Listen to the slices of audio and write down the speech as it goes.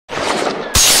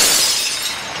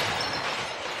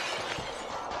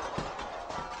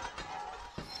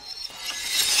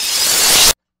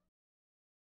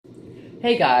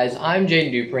Hey guys, I'm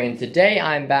Dupree, and today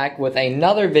I'm back with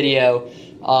another video,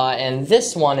 and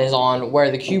this one is on where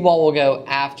the cue ball will go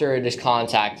after it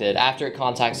contacts an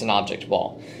object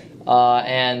ball.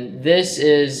 And this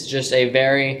is just a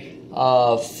very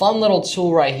fun little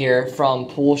tool right here from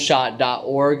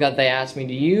Poolshot.org that they asked me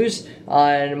to use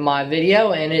in my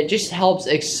video, and it just helps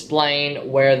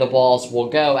explain where the balls will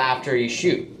go after you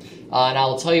shoot. And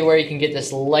I'll tell you where you can get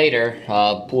this later,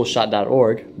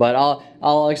 Poolshot.org, but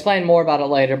I'll explain more about it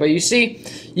later. But you see,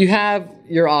 you have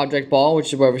your object ball,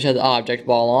 which is where we have the object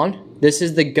ball on. This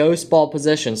is the ghost ball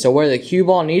position, so where the cue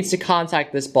ball needs to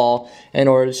contact this ball in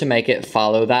order to make it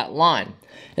follow that line.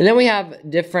 And then we have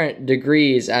different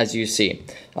degrees, as you see.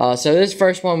 So this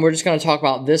first one, we're just going to talk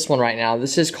about this one right now.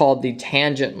 This is called the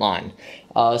tangent line.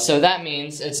 So that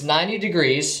means it's 90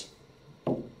 degrees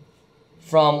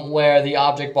from where the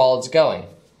object ball is going.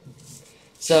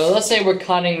 So let's say we're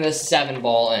cutting this 7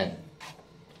 ball in.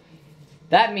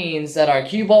 That means that our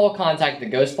cue ball will contact the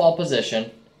ghost ball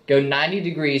position, go 90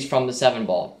 degrees from the 7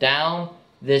 ball, down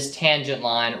this tangent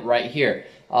line right here,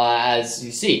 as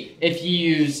you see, if you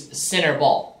use center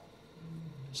ball.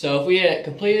 So if we hit it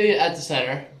completely at the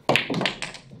center,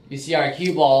 you see our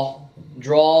cue ball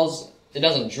draws, it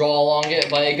doesn't draw along it,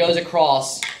 but it goes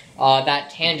across that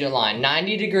tangent line,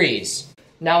 90 degrees.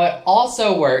 Now it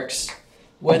also works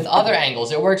with other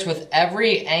angles. It works with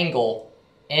every angle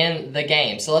in the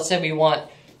game. So let's say we want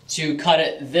to cut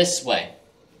it this way.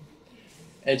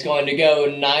 It's going to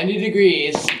go 90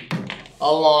 degrees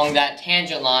along that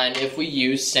tangent line if we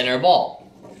use center ball.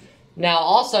 Now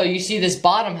also you see this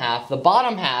bottom half. The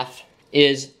bottom half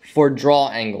is for draw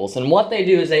angles. And what they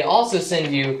do is they also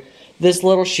send you this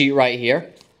little sheet right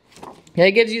here. And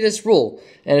it gives you this rule.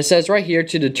 And it says right here,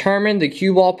 to determine the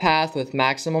cue ball path with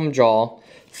maximum draw,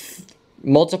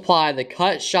 multiply the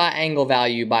cut shot angle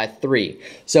value by 3.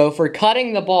 So if we're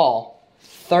cutting the ball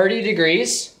 30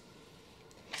 degrees,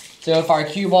 so if our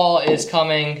cue ball is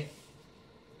coming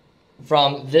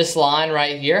from this line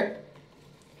right here,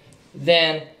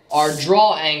 then our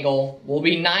draw angle will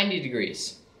be 90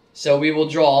 degrees. So we will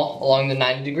draw along the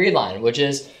 90 degree line, which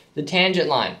is the tangent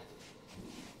line.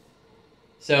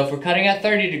 So if we're cutting at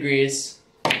 30 degrees,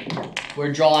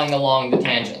 we're drawing along the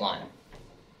tangent line.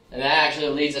 And that actually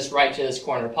leads us right to this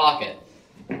corner pocket.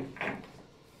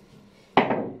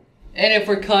 And if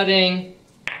we're cutting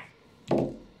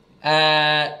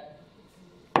at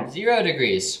 0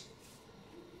 degrees,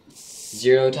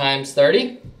 0 times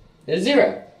 30 is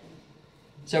 0.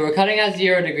 So we're cutting at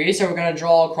 0 degrees, so we're going to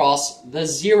draw across the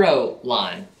 0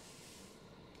 line.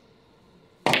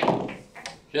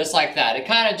 Just like that. It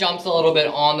kind of jumps a little bit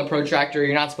on the protractor.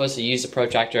 You're not supposed to use the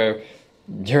protractor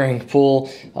during pool,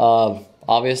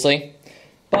 obviously.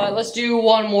 But let's do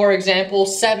one more example,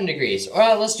 7 degrees.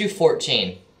 Or let's do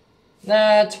 14.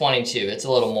 22. It's a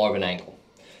little more of an angle.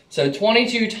 So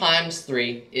 22 times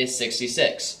 3 is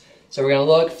 66. So we're going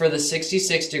to look for the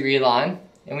 66 degree line.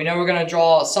 And we know we're going to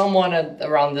draw someone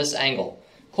around this angle.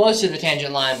 Close to the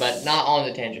tangent line, but not on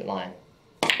the tangent line.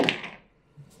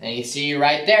 And you see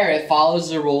right there, it follows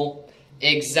the rule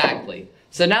exactly.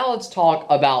 So now let's talk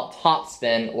about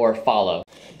topspin or follow.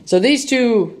 So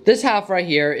this half right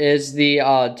here is the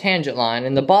tangent line,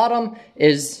 and the bottom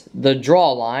is the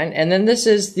draw line, and then this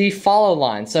is the follow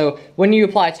line. So when you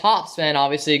apply topspin,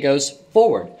 obviously it goes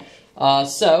forward.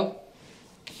 So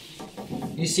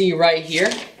you see right here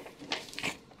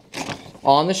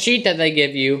on the sheet that they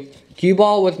give you, cue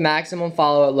ball with maximum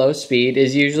follow at low speed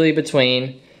is usually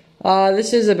between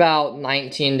this is about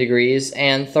 19 degrees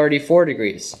and 34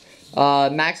 degrees.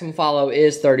 Maximum follow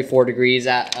is 34 degrees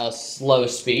at a slow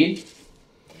speed.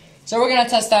 So we're going to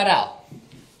test that out.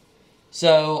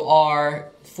 So our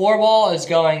 4 ball is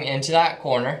going into that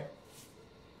corner.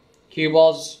 Cue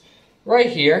ball's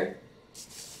right here.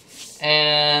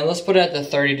 And let's put it at the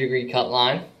 30 degree cut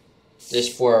line,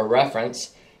 just for a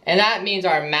reference. And that means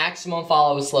our maximum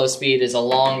follow with slow speed is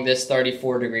along this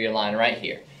 34 degree line right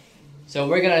here. So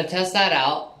we're going to test that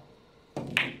out,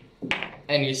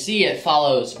 and you see it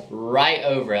follows right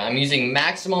over it. I'm using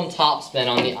maximum topspin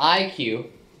on the iCue,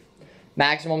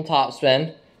 maximum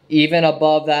topspin, even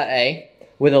above that A,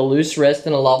 with a loose wrist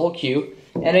and a level cue,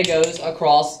 and it goes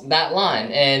across that line.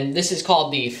 And this is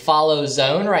called the follow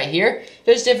zone right here.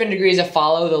 There's different degrees of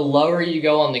follow. The lower you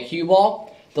go on the cue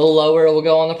ball, the lower it will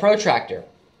go on the protractor.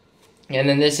 And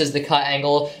then this is the cut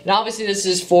angle. And obviously this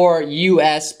is for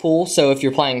US pool, so if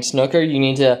you're playing snooker, you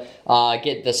need to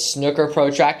get the snooker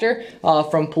protractor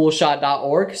from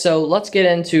Poolshot.org. So let's get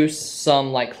into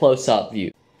some close-up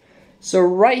view. So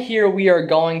right here we are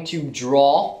going to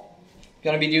draw.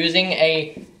 Going to be using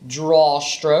a draw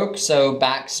stroke, so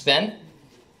backspin.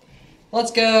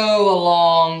 let's go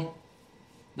along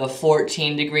the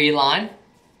 14-degree line.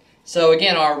 So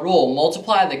again, our rule,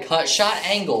 multiply the cut shot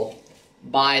angle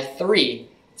by 3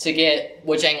 to get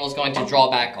which angle is going to draw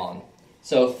back on.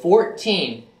 So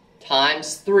 14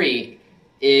 times 3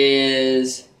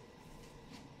 is,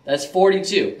 that's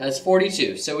 42. That's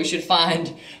 42. So we should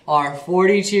find our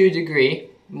 42-degree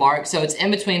mark. So it's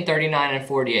in between 39 and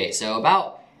 48. So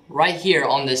about right here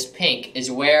on this pink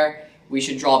is where we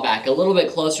should draw back. A little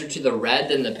bit closer to the red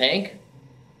than the pink,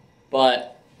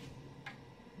 but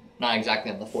not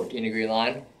exactly on the 14-degree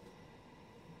line.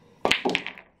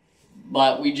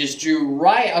 But we just drew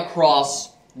right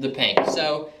across the pink.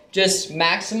 So just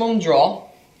maximum draw.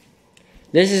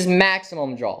 This is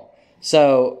maximum draw.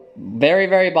 So very,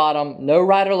 very bottom, no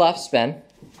right or left spin.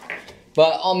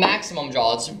 But on maximum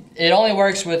draw, it only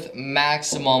works with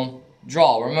maximum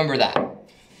draw. Remember that.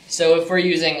 So if we're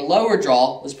using lower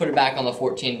draw, let's put it back on the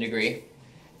 14-degree.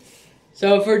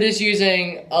 So if we're just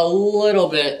using a little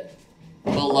bit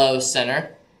below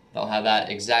center, don't have that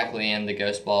exactly in the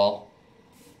ghost ball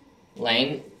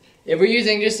lane. If we're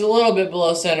using just a little bit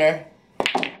below center,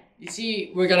 you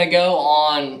see we're going to go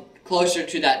on closer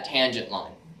to that tangent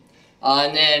line.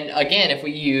 And then again, if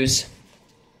we use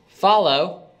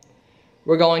follow,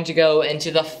 we're going to go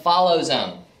into the follow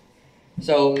zone.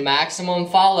 So maximum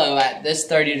follow at this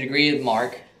 30-degree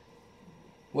mark,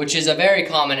 which is a very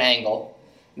common angle.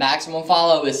 Maximum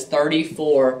follow is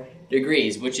 34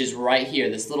 degrees, which is right here,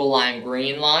 this little lime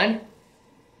green line.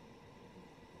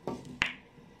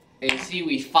 And you see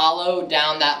we follow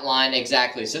down that line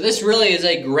exactly. So this really is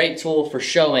a great tool for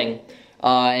showing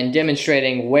and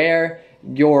demonstrating where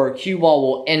your cue ball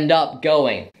will end up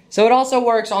going. So it also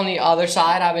works on the other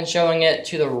side. I've been showing it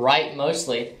to the right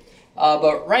mostly.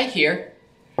 But right here,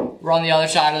 we're on the other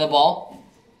side of the ball.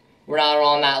 We're not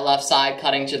on that left side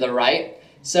cutting to the right.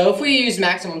 So if we use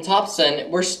maximum top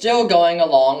spin, we're still going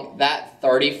along that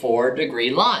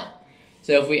 34-degree line.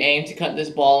 So if we aim to cut this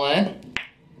ball in,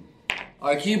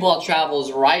 our cue ball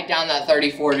travels right down that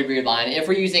 34-degree line. If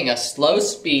we're using a slow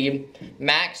speed,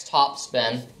 max top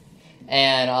spin,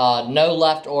 and no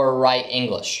left or right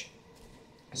English.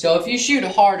 So if you shoot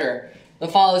harder, the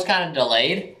follow is kind of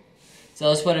delayed. So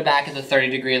let's put it back at the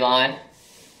 30-degree line.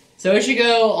 So it should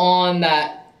go on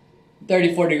that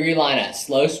 34-degree line at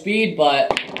slow speed,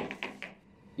 but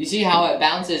you see how it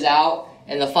bounces out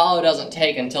and the follow doesn't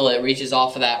take until it reaches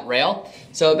off of that rail.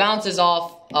 So it bounces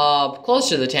off close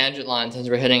to the tangent line since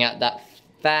we're hitting at that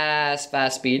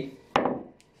fast speed.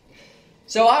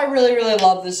 So I really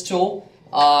love this tool.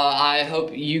 I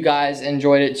hope you guys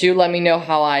enjoyed it too. Let me know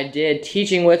how I did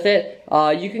teaching with it.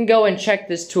 You can go and check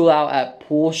this tool out at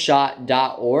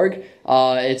poolshot.org.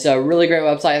 It's a really great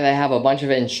website. They have a bunch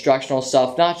of instructional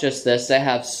stuff, not just this. They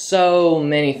have so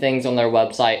many things on their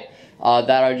website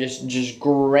that are just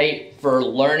great for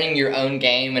learning your own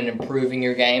game and improving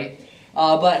your game.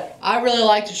 But I really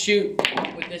like to shoot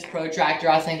with this protractor.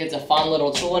 I think it's a fun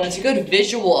little tool and it's a good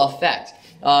visual effect.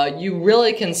 You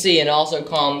really can see, and it also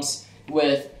comes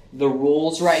with the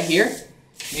rules right here.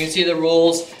 You can see the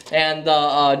rules and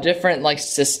the different like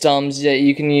systems that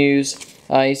you can use.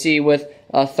 You see with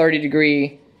a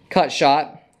 30-degree cut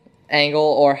shot, angle,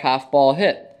 or half ball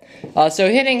hit. So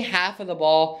hitting half of the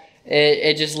ball,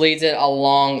 it just leads it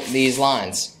along these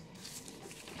lines.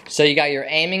 So you got your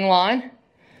aiming line,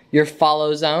 your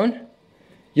follow zone,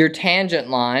 your tangent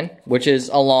line, which is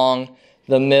along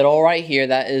the middle right here,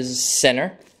 that is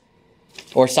center.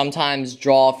 Or sometimes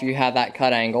draw if you have that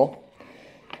cut angle.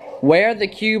 Where the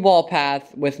cue ball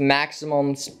path with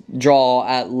maximum draw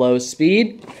at low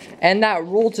speed. And that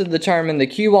rule to determine the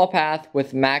cue ball path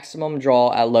with maximum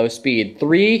draw at low speed.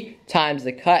 3 times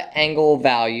the cut angle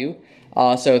value.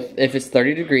 So if it's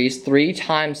 30 degrees, 3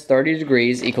 times 30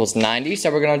 degrees equals 90.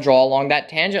 So we're going to draw along that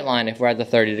tangent line if we're at the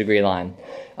 30-degree line.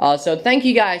 So thank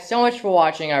you guys so much for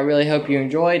watching. I really hope you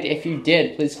enjoyed. If you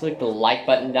did, please click the like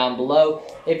button down below.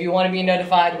 If you want to be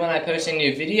notified when I post a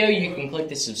new video, you can click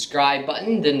the subscribe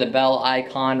button, then the bell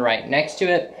icon right next to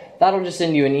it. That'll just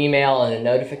send you an email and a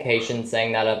notification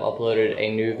saying that I've uploaded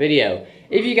a new video.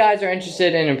 If you guys are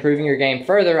interested in improving your game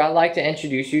further, I'd like to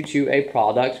introduce you to a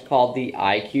product called the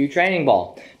iCue training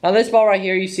ball. Now this ball right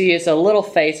here, you see it's a little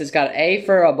face. It's got A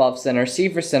for above center, C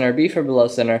for center, B for below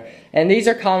center. And these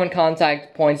are common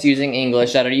contact points using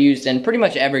English that are used in pretty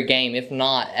much every game, if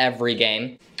not every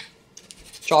game.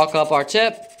 Chalk up our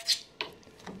tip.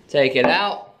 Take it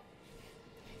out.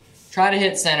 Try to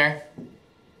hit center.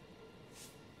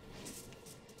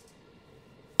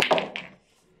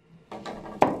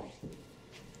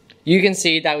 You can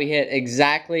see that we hit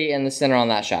exactly in the center on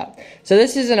that shot. So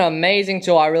this is an amazing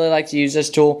tool. I really like to use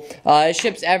this tool. It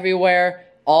ships everywhere.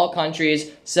 all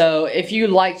countries. So if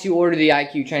you'd like to order the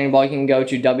iCue training ball, you can go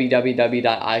to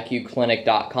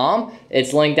www.iqclinic.com.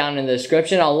 It's linked down in the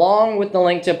description, along with the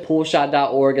link to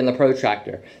poolshot.org and the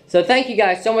Protractor. So thank you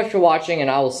guys so much for watching, and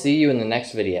I will see you in the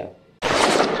next video.